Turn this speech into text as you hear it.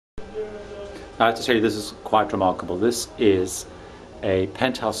I have to tell you, this is quite remarkable. This is a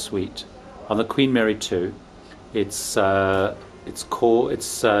penthouse suite on the Queen Mary 2. It's 10. It's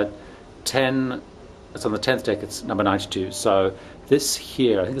on the 10th deck. It's number 92. So this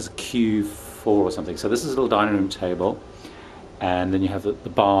here, I think it's a Q4 or something. So this is a little dining room table, and then you have the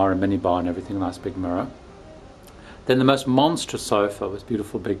bar and mini bar and everything. A nice big mirror. Then the most monstrous sofa with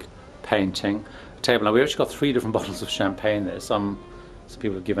beautiful big painting table. Now we actually got 3 different bottles of champagne there. Some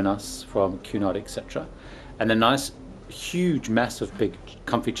people have given us from Cunard, etc. And then nice, huge, massive, big,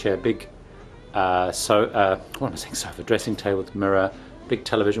 comfy chair, big, what am I saying? Sofa, dressing table with mirror, big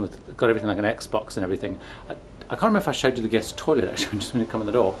television with got everything like an Xbox and everything. I can't remember if I showed you the guest toilet actually just when you come in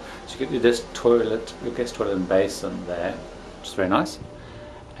the door. So you get your guest toilet and basin there, which is very nice.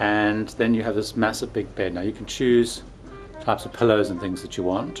 And then you have this massive big bed. Now you can choose types of pillows and things that you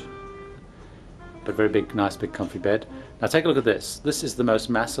want, but very big, nice, big, comfy bed. Now take a look at this. This is the most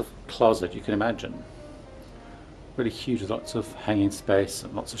massive closet you can imagine. Really huge, with lots of hanging space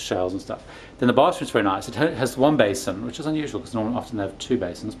and lots of shelves and stuff. Then the bathroom's very nice. It has 1 basin, which is unusual because normally often they have 2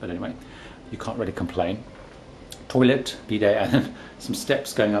 basins, but anyway, you can't really complain. Toilet, bidet, and then some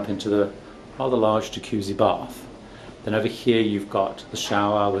steps going up into the rather large jacuzzi bath. Then over here you've got the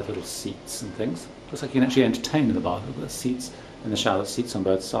shower with little seats and things. Looks like you can actually entertain in the bath. Look at the seats in the shower, seats on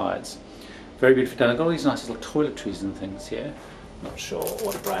both sides. Very beautiful done. I've got all these nice little toiletries and things here. Not sure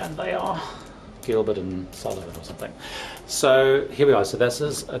what brand they are. Gilbert and Sullivan or something. So here we are. So this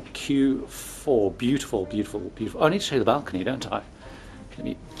is a Q4. Beautiful, beautiful, beautiful. Oh, I need to show you the balcony, don't I? Let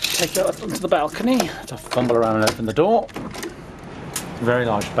me take you up onto the balcony to fumble around and open the door. Very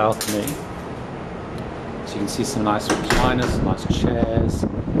large balcony. So you can see some nice recliners, some nice chairs,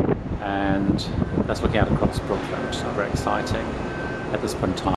 and that's looking out across Brooklyn, which is not very exciting at this point in time.